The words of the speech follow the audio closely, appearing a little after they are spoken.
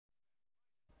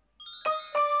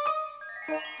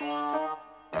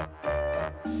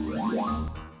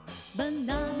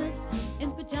Bananas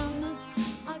in pajamas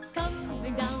are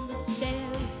coming down the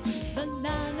stairs.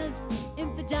 Bananas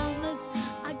in pajamas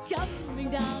are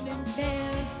coming down in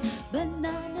pairs.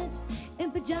 Bananas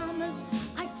in pajamas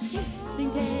are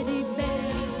chasing teddy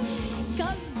bears.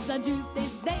 'Cause on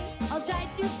Tuesdays they all try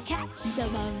to catch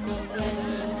them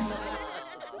unawares.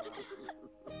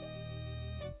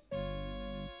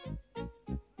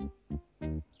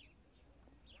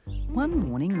 One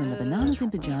morning when the Bananas in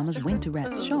Pyjamas went to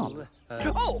Rat's shop...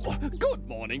 Oh, good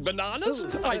morning, Bananas.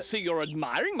 I see you're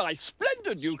admiring my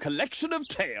splendid new collection of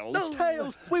tails. Oh,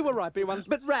 tails! We were right, B1.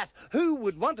 But, Rat, who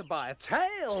would want to buy a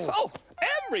tail? Oh,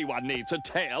 everyone needs a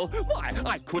tail. Why,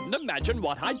 I couldn't imagine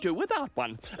what I'd do without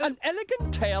one. An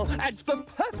elegant tail adds the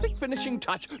perfect finishing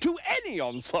touch to any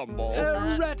ensemble.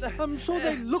 Rat, I'm sure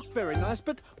they look very nice,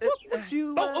 but what would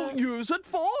you... Use it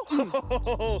for?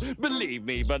 Believe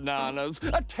me, Bananas,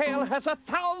 a tail has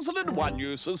 1,001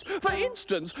 uses. For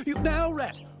instance, you... Now,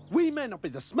 Rat, we may not be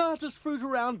the smartest fruit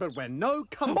around, but we're no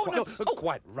kumquats.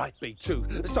 Quite right,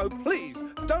 B2. So please,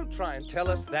 don't try and tell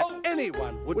us that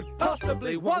anyone would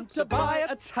possibly want to buy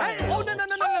a tail. Oh, no.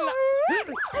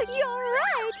 You're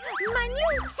right. My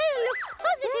new tail looks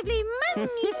positively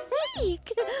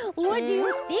magnifique. What do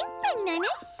you think,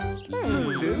 Bananas?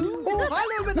 Oh,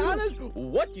 hello, Bananas.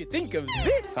 What do you think of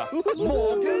this?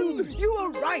 Morgan, you are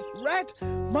right, Rat.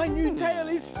 My new tail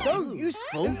is so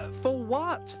useful. For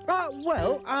what?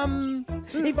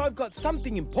 If I've got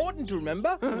something important to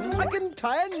remember, I can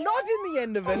tie a knot in the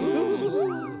end of it.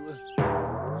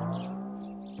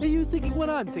 Are you thinking what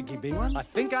I'm thinking, B1? I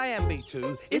think I am,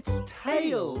 B2. It's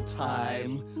tail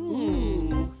time.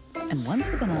 And once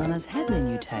the Bananas had their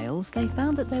new tails, they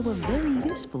found that they were very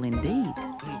useful indeed.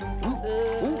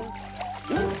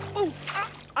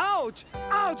 Ouch!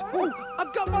 Ouch! Oh,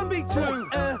 I've got one, B2.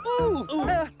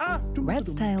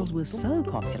 Rat's tails were so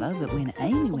popular that when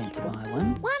Amy went to buy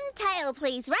one... One tail,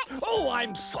 please, Rat. Oh,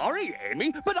 I'm sorry,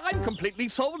 Amy, but I'm completely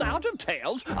sold out of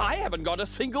tails. I haven't got a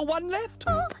single one left.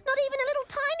 Oh, not even a little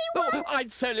tiny one?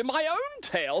 I'd sell him my own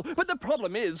tail, but the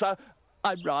problem is,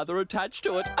 I'm rather attached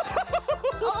to it.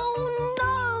 Oh,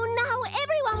 no. Now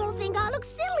everyone will think I look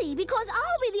silly because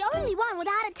I'll be the only one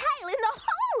without a tail in the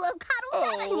whole of Cuddles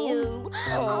Avenue.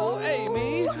 Oh,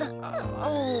 Amy.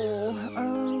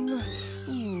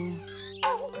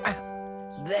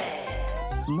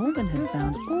 There. Morgan had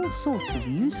found all sorts of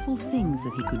useful things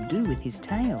that he could do with his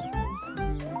tail. Oh,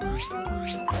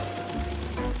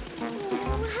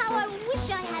 how I wish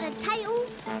I had a tail.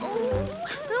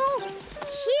 Oh,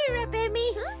 cheer up,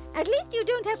 Emmy. At least you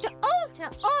don't have to alter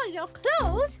all your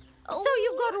clothes. So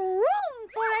you've got room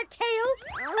for a tail.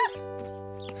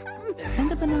 And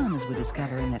the Bananas were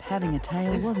discovering that having a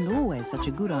tail wasn't always such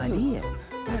a good idea.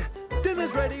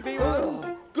 Dinner's ready, B1. Oh,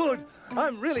 good.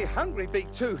 I'm really hungry,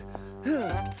 B2.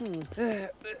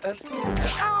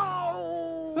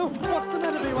 Oh, what's the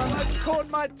matter, B1? I caught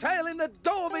my tail in the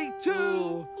door,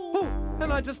 B2. Oh,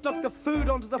 and I just knocked the food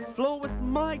onto the floor with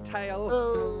my tail.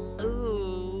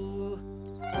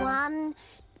 1,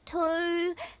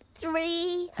 2,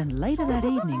 3. And later that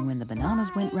evening, when the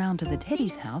Bananas went round to the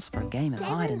Teddy's house for a game of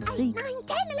hide and 7, 8, seek... 9,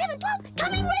 10, 11, 12.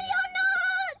 Coming ready or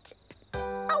not?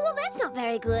 Oh, well, that's not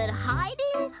very good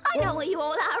hiding. I know where you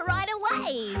all are right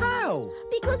away. How?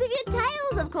 Because of your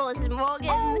tails, of course,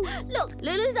 Morgan. Look,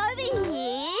 Lulu's over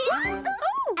here.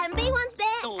 And B1's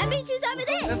there. And B2's over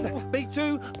there.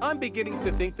 B2, I'm beginning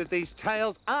to think that these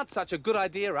tails aren't such a good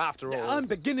idea after all. I'm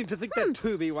beginning to think that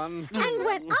too, B1. And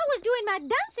when I was doing my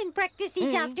dancing practice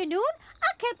this afternoon,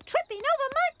 I kept tripping over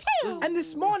my tail. And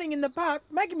this morning in the park,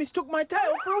 Maggie mistook my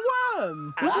tail for a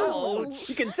worm. Ouch.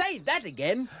 You can say that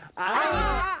again.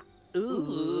 Are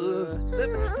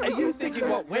you thinking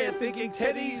what we're thinking,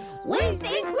 Teddies? We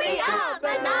think we are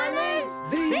Bananas.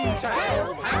 These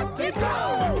tails have to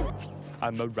go.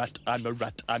 I'm a rat, I'm a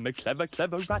rat, I'm a clever,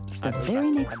 clever rat. The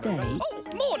very next day... Oh,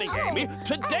 morning, Amy.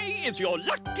 Today is your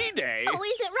lucky day. Oh,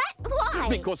 is it, Rat? Why?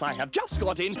 Because I have just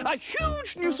got in a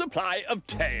huge new supply of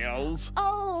tails.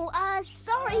 Oh,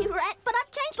 sorry, Rat, but I've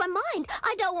changed my mind.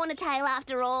 I don't want a tail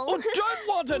after all. Oh, don't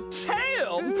want a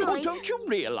tail? No, Oh, don't you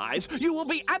realise you will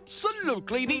be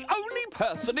absolutely the only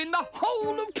person in the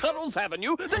whole of Cuddles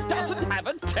Avenue that doesn't have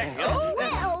a tail?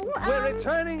 Well, We're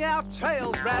returning our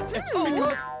tails, Rat,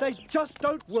 because they just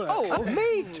don't work.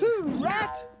 Me too,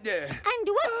 Rat. and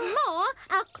what's more,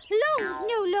 our clothes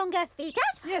no longer fit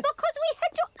us because we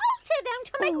had to alter them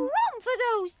to make room for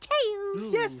those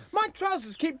tails. Yes, my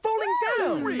trousers keep falling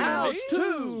down. Really? Ours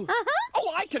too.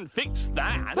 Oh, I can fix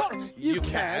that. You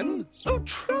can? Oh,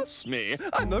 trust me,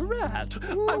 I'm a rat.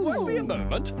 I won't be a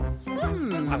moment.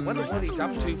 I wonder what he's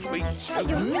up to, sweet. I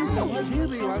don't know.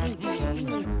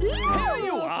 Here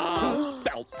you are,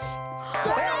 belts.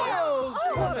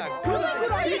 What a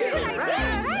good idea!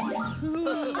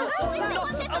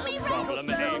 Problem,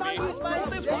 Amy.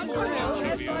 There's one for each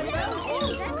of you.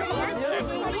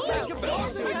 Definitely take a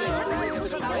belt.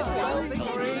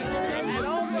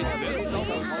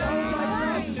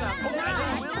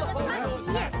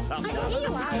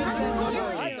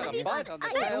 I got a bite on the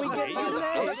tail.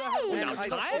 Now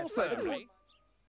tie it firmly.